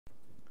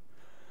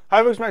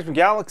Hi folks, Max from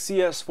Galaxy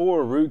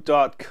S4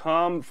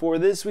 Root.com. For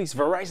this week's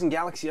Verizon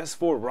Galaxy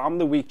S4 ROM of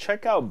the week,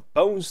 check out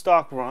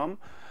BoneStock ROM.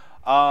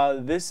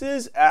 This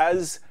is,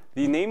 as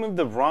the name of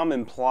the ROM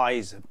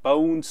implies,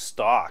 bone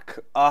stock.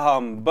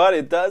 But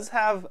it does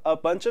have a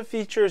bunch of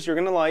features you're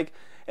gonna like.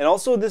 And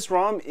also this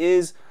ROM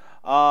is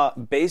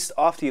based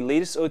off the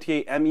latest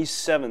OTA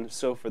ME7.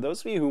 So for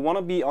those of you who want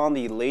to be on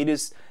the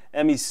latest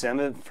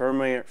ME7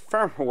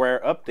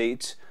 firmware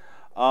update,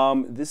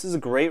 this is a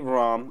great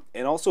ROM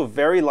and also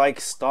very like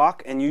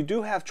stock, and you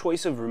do have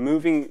choice of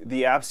removing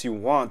the apps you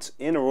want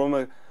in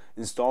Aroma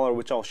installer,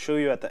 which I'll show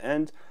you at the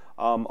end.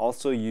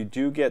 Also, you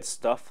do get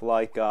stuff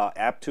like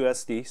app to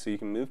SD, so you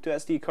can move to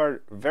SD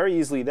card very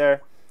easily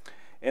there.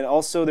 And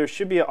also there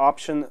should be an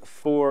option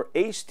for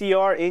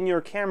HDR in your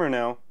camera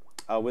now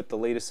with the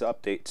latest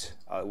update,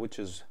 which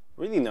is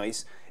really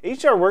nice.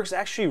 HDR works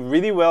actually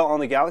really well on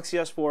the Galaxy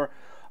S4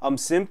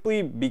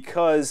 simply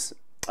because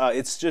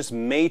it's just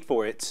made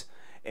for it.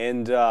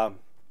 And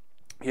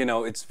you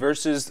know, it's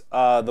versus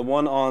the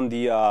one on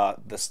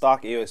the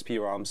stock AOSP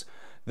ROMs.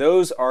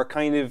 Those are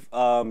kind of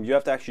you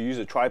have to actually use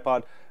a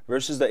tripod,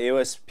 versus the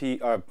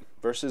AOSP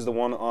versus the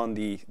one on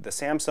the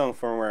Samsung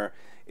firmware.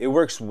 It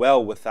works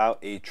well without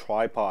a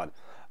tripod.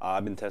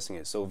 I've been testing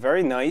it, so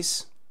very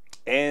nice.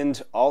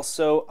 And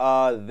also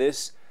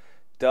this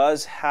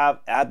does have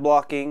ad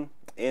blocking,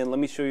 and let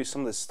me show you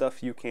some of the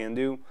stuff you can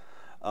do.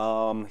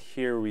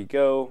 Here we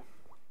go.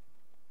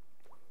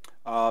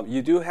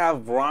 You do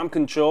have ROM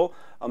control,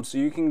 so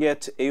you can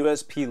get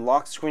AOSP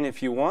lock screen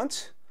if you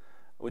want,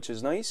 which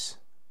is nice.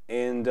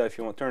 And if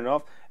you want to turn it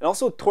off, and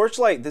also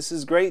torchlight, this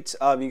is great.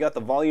 You got the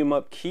volume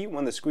up key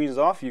when the screen is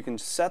off. You can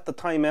set the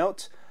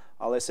timeout.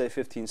 Let's say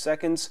 15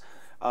 seconds.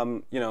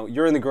 You know,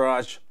 you're in the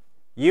garage,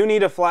 you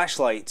need a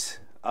flashlight.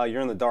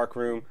 You're in the dark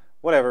room,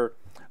 whatever.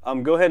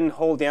 Go ahead and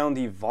hold down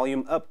the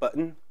volume up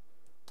button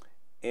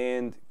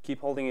and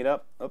keep holding it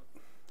up. Oh,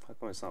 how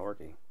come it's not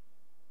working?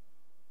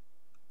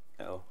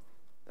 Uh-oh.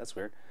 That's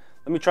weird.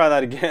 Let me try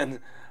that again.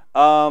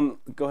 Go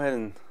ahead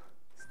and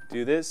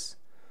do this.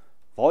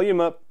 Volume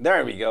up.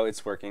 There we go.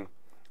 It's working.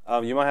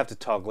 You might have to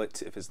toggle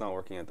it if it's not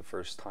working at the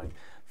first time.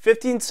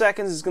 15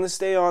 seconds is going to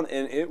stay on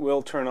and it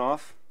will turn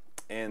off.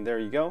 And there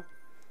you go.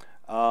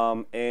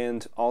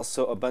 And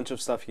also a bunch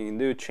of stuff you can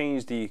do.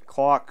 Change the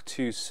clock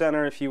to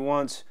center if you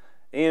want.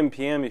 AM,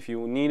 PM if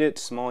you need it.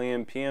 Small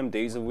AM, PM.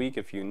 Days of week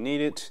if you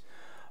need it.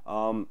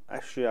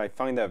 Actually, I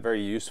find that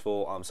very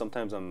useful.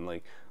 Sometimes I'm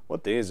like,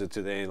 what day is it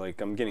today?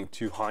 Like, I'm getting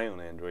too high on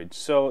Android.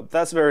 So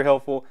that's very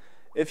helpful.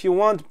 If you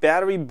want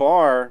battery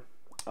bar,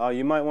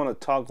 you might want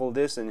to toggle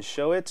this and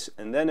show it,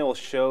 and then it will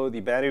show the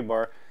battery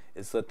bar.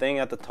 It's the thing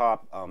at the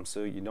top,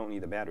 so you don't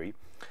need the battery.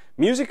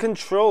 Music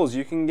controls,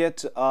 you can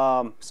get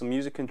some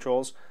music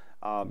controls.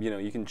 You know,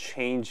 you can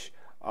change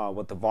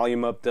what the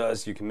volume up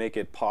does. You can make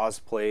it pause,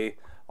 play,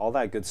 all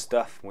that good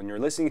stuff. When you're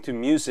listening to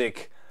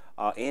music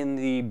in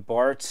the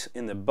BART,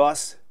 in the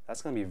bus,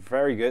 that's going to be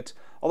very good,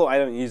 although I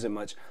don't use it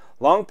much.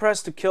 Long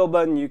press to kill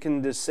button, you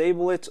can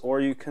disable it or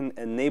you can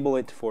enable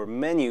it for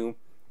menu.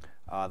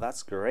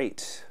 That's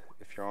great.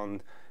 If you're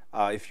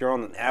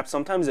on an app,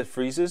 sometimes it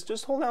freezes.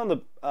 Just hold down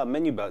the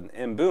menu button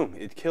and boom,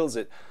 it kills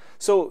it.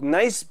 So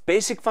nice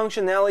basic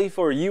functionality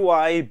for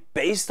UI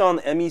based on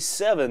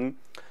ME7.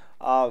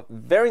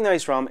 Very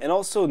nice ROM, and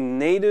also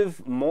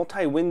native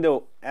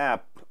multi-window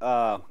app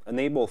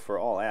enabled for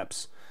all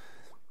apps.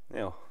 You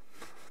know,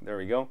 there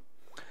we go.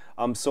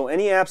 So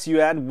any apps you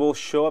add will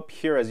show up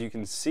here. As you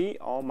can see,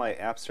 all my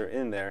apps are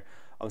in there.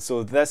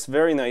 So that's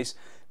very nice.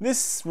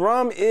 This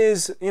ROM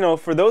is, you know,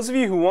 for those of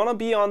you who want to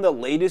be on the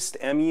latest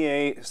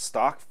MEA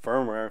stock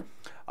firmware,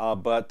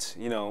 but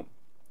you know,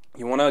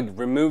 you want to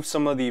remove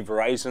some of the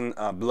Verizon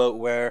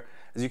bloatware.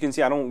 As you can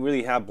see, I don't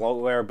really have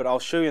bloatware, but I'll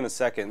show you in a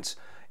second.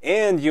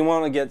 And you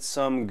want to get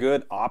some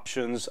good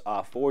options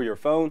for your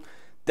phone.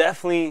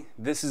 Definitely,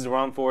 this is the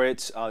ROM for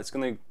it. It's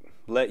going to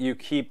let you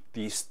keep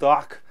the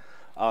stock,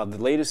 the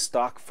latest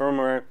stock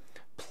firmware,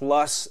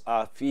 plus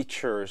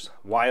features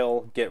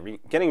while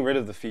getting rid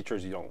of the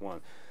features you don't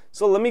want.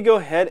 So let me go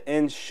ahead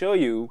and show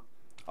you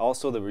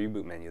also the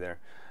reboot menu there.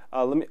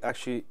 Let me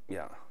actually,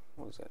 yeah,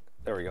 what was it?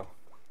 There we go.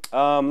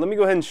 Let me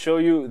go ahead and show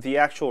you the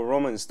actual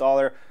Aroma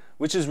installer,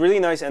 which is really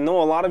nice. I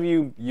know a lot of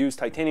you use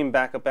Titanium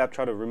Backup app,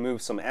 try to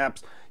remove some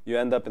apps, you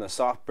end up in a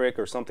soft brick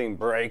or something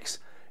breaks.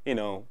 You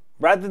know,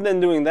 rather than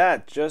doing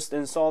that, just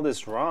install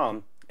this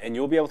ROM and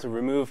you'll be able to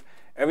remove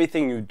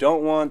everything you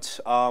don't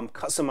want,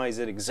 customize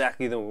it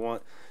exactly the way you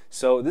want.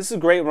 So this is a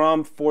great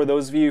ROM for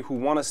those of you who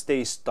want to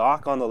stay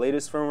stock on the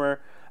latest firmware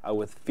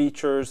with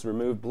features,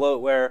 remove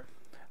bloatware,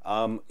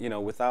 you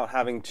know, without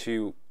having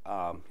to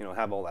you know,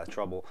 have all that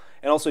trouble.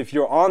 And also, if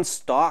you're on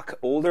stock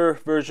older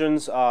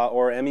versions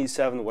or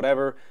ME7,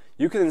 whatever,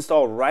 you can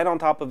install right on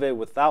top of it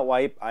without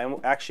wipe. I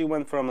actually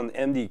went from an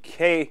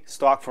MDK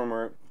stock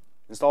firmware,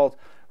 installed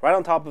right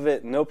on top of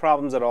it, no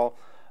problems at all.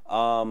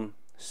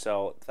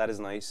 So that is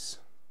nice.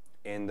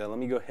 And let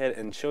me go ahead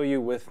and show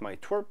you with my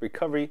twerp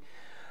recovery.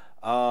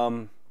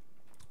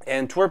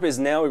 And twerp is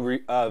now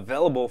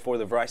available for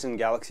the Verizon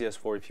Galaxy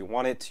S4. If you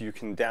want it, you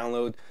can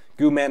download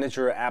Goo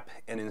Manager app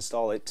and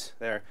install it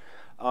there.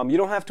 You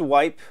don't have to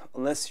wipe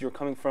unless you're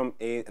coming from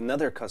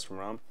another custom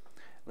ROM.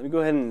 Let me go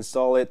ahead and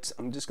install it.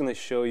 I'm just going to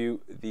show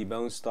you the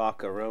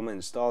BoneStock ROM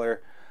installer.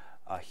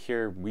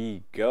 Here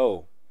we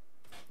go.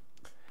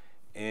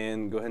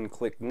 And go ahead and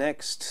click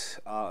next.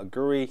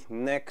 Agree,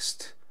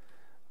 next.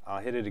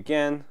 Hit it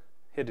again,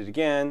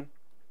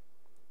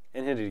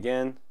 and hit it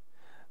again.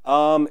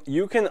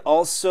 You can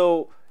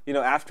also,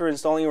 after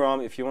installing your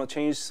ROM, if you want to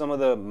change some of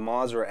the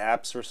mods or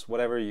apps or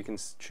whatever, you can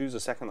choose a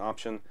second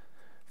option.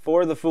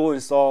 For the full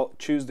install,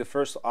 choose the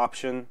first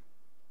option.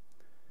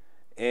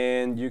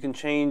 And you can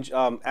change,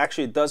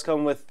 actually it does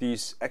come with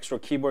these extra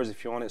keyboards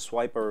if you want it,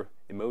 swipe or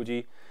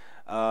emoji.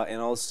 And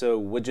also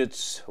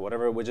widgets,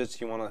 whatever widgets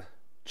you want to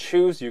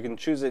choose, you can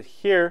choose it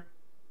here.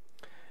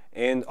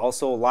 And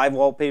also live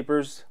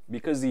wallpapers,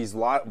 because these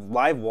live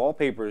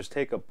wallpapers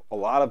take up a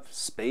lot of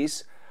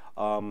space.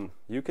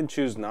 You can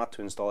choose not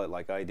to install it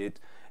like I did.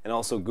 And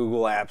also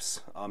Google Apps,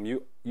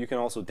 you can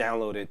also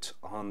download it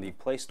on the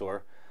Play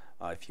Store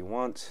if you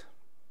want.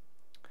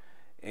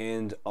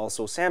 And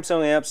also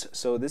Samsung apps.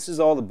 So this is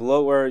all the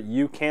bloatware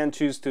you can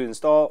choose to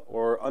install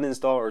or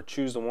uninstall, or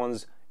choose the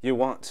ones you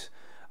want,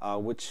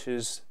 which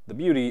is the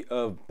beauty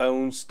of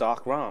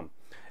BoneStock ROM.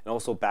 And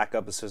also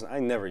backup assistant. I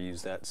never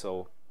use that,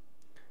 so.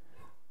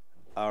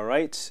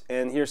 Alright,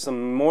 and here's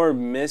some more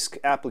MISC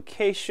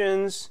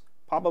applications.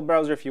 Pop-up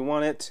browser if you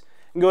want it.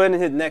 And go ahead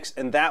and hit next,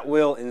 and that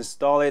will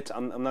install it.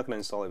 I'm not going to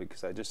install it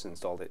because I just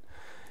installed it.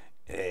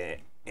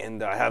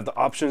 And I have the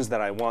options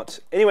that I want.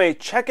 Anyway,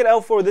 check it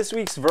out for this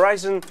week's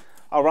Verizon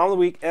Around the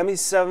Week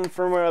ME7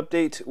 firmware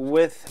update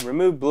with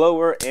removed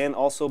bloatware and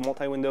also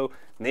multi-window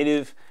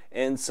native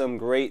and some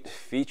great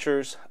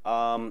features.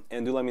 And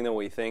do let me know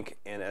what you think.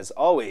 And as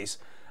always,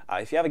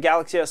 if you have a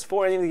Galaxy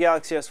S4, any of the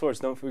Galaxy S4s,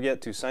 don't forget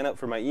to sign up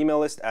for my email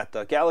list at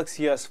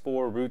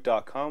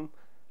galaxys4root.com.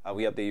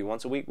 We update you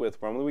once a week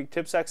with Around the Week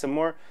tips, hacks, and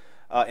more.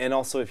 And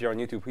also, if you're on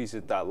YouTube, please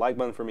hit that like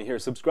button for me here,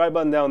 subscribe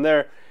button down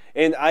there.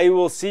 And I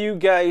will see you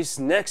guys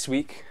next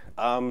week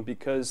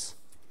because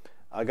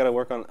I got to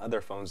work on other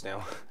phones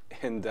now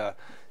and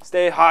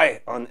stay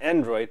high on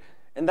Android.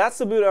 And that's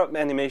the boot up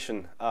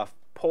animation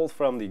pulled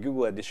from the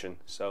Google edition.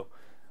 So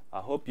I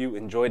hope you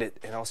enjoyed it,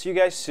 and I'll see you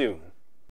guys soon.